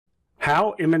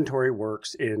how inventory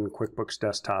works in QuickBooks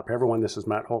Desktop. Hey everyone, this is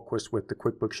Matt Holquist with the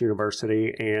QuickBooks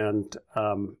University, and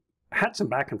had some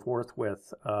back and forth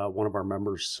with one of our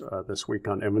members this week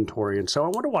on inventory. And so I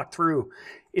want to walk through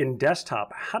in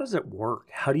Desktop, how does it work?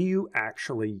 How do you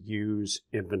actually use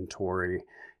inventory,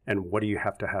 and what do you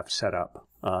have to have set up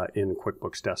in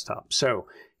QuickBooks Desktop? So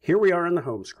here we are on the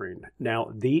home screen.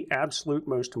 Now, the absolute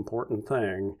most important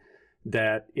thing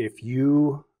that if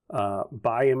you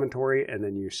buy inventory and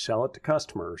then you sell it to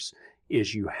customers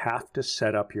is you have to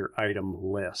set up your item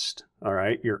list. All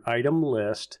right, your item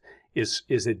list is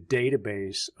a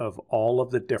database of all of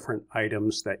the different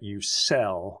items that you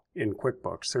sell in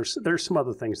QuickBooks. There's some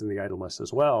other things in the item list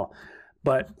as well,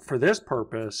 but for this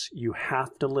purpose, you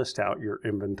have to list out your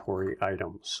inventory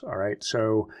items. All right,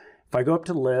 so if I go up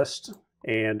to list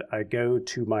and I go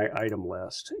to my item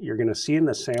list, you're going to see in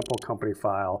the sample company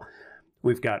file,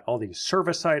 we've got all these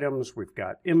service items, we've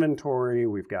got inventory,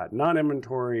 we've got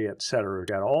non-inventory, etc. We've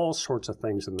got all sorts of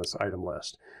things in this item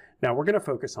list. Now we're going to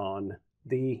focus on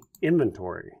the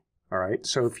inventory. All right,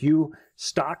 so if you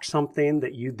stock something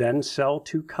that you then sell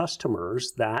to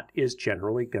customers, that is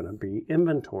generally going to be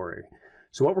inventory.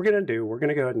 So what we're going to do, we're going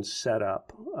to go ahead and set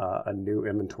up a new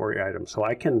inventory item. So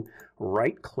I can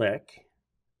right-click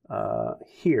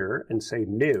here and say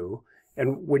New.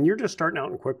 And when you're just starting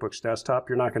out in QuickBooks Desktop,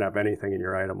 you're not going to have anything in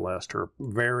your item list, or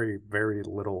very, very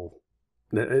little.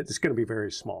 It's going to be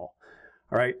very small.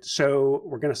 All right, so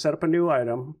we're going to set up a new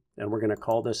item, and we're going to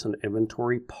call this an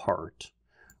inventory part.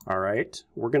 All right,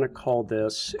 we're going to call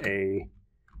this a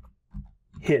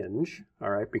hinge,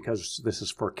 all right, because this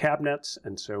is for cabinets,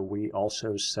 and so we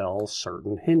also sell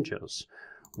certain hinges.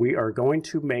 We are going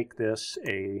to make this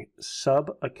a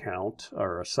sub-account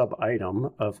or a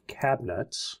sub-item of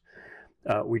cabinets.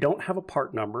 We don't have a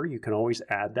part number. You can always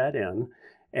add that in.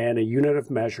 And a unit of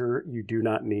measure you do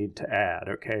not need to add,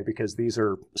 okay? Because these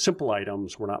are simple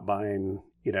items. We're not buying,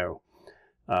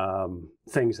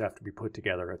 things that have to be put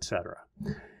together, etc.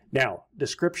 Now,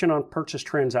 description on purchase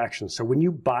transactions. So when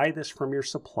you buy this from your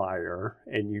supplier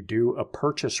and you do a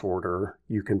purchase order,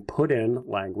 you can put in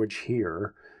language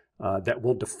here that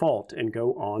will default and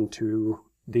go on to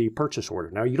the purchase order.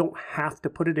 Now, you don't have to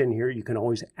put it in here. You can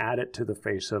always add it to the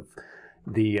face of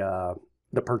the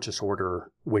purchase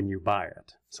order when you buy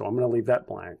it. So I'm going to leave that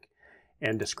blank.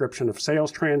 And description of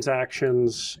sales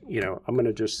transactions, I'm going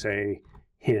to just say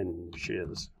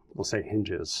hinges. We'll say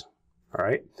hinges. All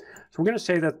right. So we're going to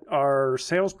say that our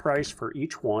sales price for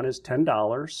each one is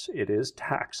 $10. It is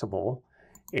taxable.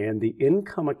 And the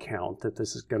income account that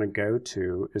this is going to go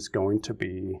to is going to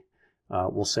be,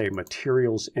 we'll say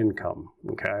materials income.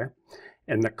 Okay.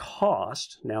 And the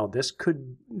cost, now this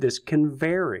can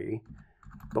vary,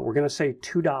 but we're going to say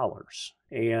 $2.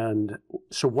 And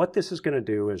so what this is going to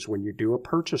do is when you do a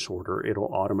purchase order,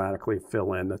 it'll automatically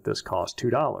fill in that this costs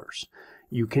 $2.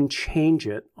 You can change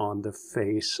it on the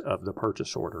face of the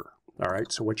purchase order. All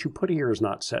right, so what you put here is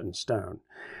not set in stone.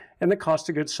 And the cost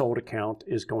of goods sold account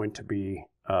is going to be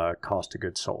cost of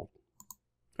goods sold.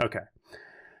 Okay,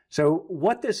 so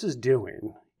what this is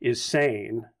doing is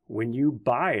saying when you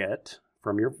buy it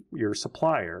from your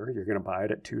supplier, you're going to buy it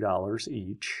at $2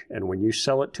 each. And when you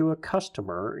sell it to a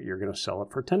customer, you're going to sell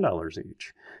it for $10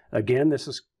 each. Again,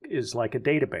 this is like a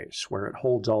database where it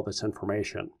holds all this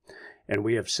information. And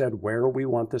we have said where we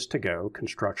want this to go,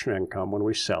 construction income when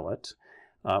we sell it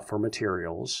for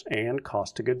materials, and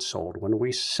cost of goods sold when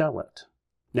we sell it.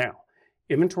 Now,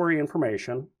 inventory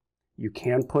information, you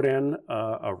can put in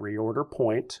a reorder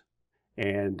point,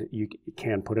 and you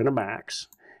can put in a max.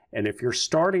 And if you're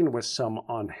starting with some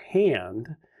on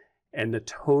hand and the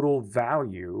total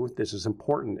value, this is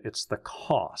important, it's the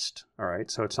cost, all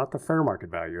right? So it's not the fair market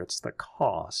value, it's the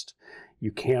cost.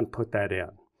 You can put that in.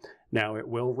 Now, it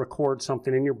will record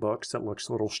something in your books that looks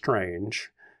a little strange,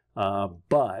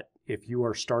 but if you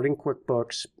are starting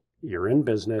QuickBooks, you're in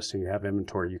business and you have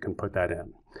inventory, you can put that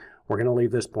in. We're going to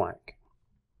leave this blank.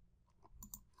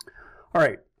 All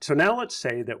right. So now let's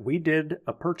say that we did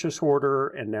a purchase order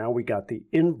and now we got the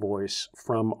invoice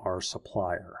from our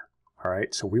supplier. All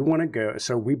right, so we want to go,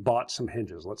 so we bought some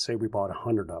hinges. Let's say we bought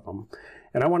 100 of them.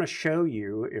 And I want to show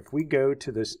you, if we go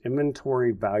to this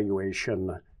inventory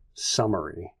valuation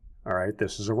summary, all right,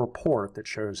 this is a report that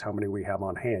shows how many we have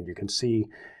on hand. You can see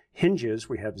hinges,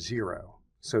 we have 0.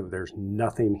 So there's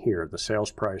nothing here. The sales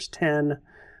price 10,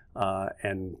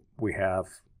 and we have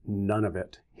none of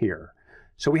it here.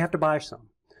 So we have to buy some.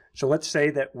 So let's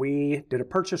say that we did a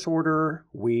purchase order,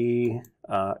 we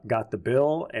got the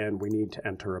bill, and we need to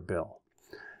enter a bill.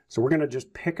 So we're going to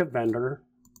just pick a vendor.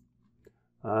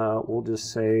 We'll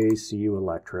just say CU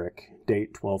Electric,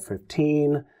 date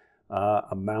 12/15,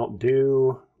 amount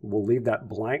due, we'll leave that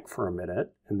blank for a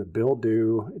minute, and the bill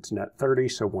due, it's net 30,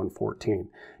 so 114.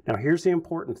 Now here's the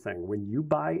important thing. When you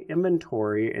buy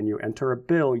inventory and you enter a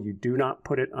bill, you do not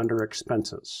put it under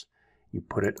expenses. You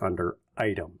put it under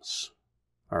items.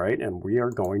 All right, and we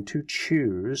are going to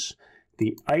choose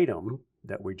the item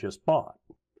that we just bought.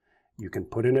 You can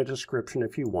put in a description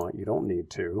if you want. You don't need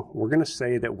to. We're going to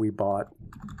say that we bought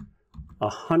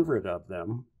 100 of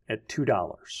them at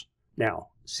 $2. Now,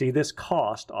 see, this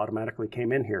cost automatically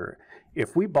came in here.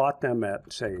 If we bought them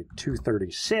at, say,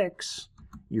 $236,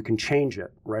 you can change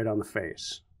it right on the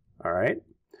face. All right?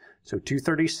 So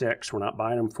 $236, we're not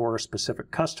buying them for a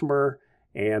specific customer,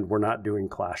 and we're not doing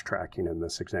class tracking in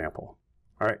this example.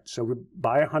 All right, so we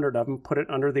buy 100 of them, put it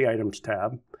under the Items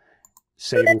tab,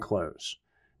 save and close.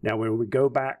 Now, when we go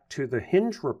back to the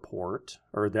Hinge report,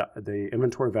 or the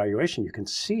inventory valuation, you can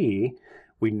see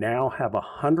we now have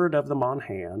 100 of them on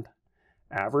hand.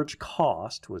 Average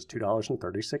cost was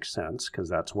 $2.36, because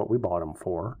that's what we bought them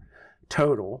for.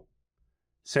 Total,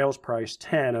 sales price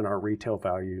 10, and our retail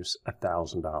value is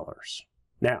 $1,000.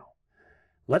 Now,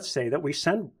 let's say that we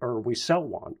sell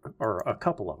one, or a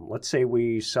couple of them. Let's say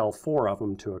we sell 4 of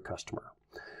them to a customer.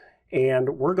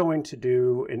 And we're going to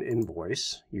do an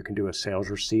invoice. You can do a sales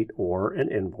receipt or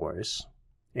an invoice.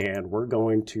 And we're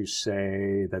going to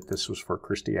say that this was for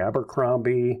Christy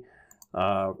Abercrombie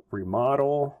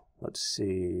remodel. Let's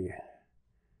see.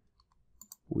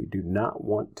 We do not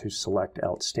want to select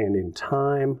outstanding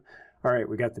time. All right,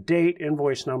 we got the date,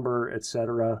 invoice number,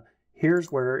 etc.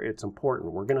 Here's where it's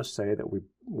important. We're going to say that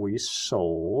we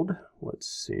sold, let's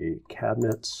see,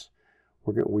 cabinets.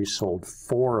 We sold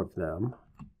 4 of them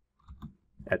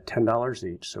at $10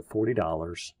 each, so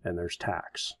 $40, and there's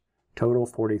tax. Total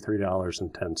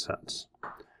 $43.10.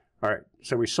 All right,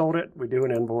 so we sold it. We do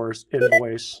an invoice.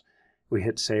 We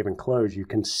hit save and close. You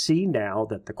can see now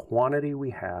that the quantity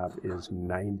we have is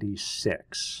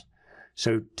 96.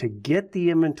 So to get the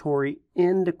inventory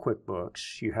into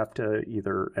QuickBooks, you have to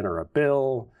either enter a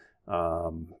bill,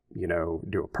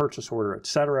 do a purchase order,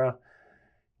 etc.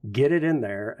 Get it in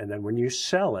there, and then when you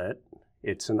sell it,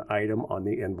 it's an item on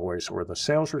the invoice or the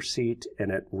sales receipt,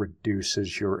 and it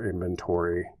reduces your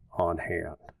inventory on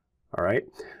hand. All right.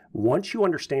 Once you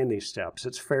understand these steps,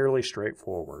 it's fairly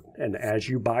straightforward. And as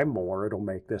you buy more, it'll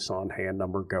make this on hand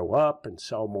number go up, and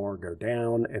sell more go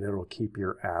down, and it'll keep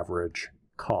your average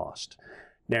cost.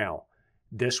 Now,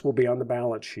 this will be on the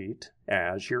balance sheet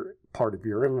as your part of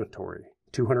your inventory,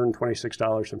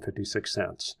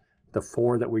 $226.56. The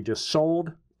 4 that we just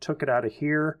sold, took it out of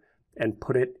here and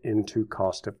put it into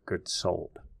cost of goods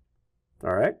sold.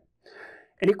 All right.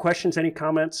 Any questions, any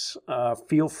comments,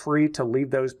 feel free to leave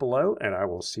those below, and I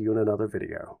will see you in another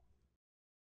video.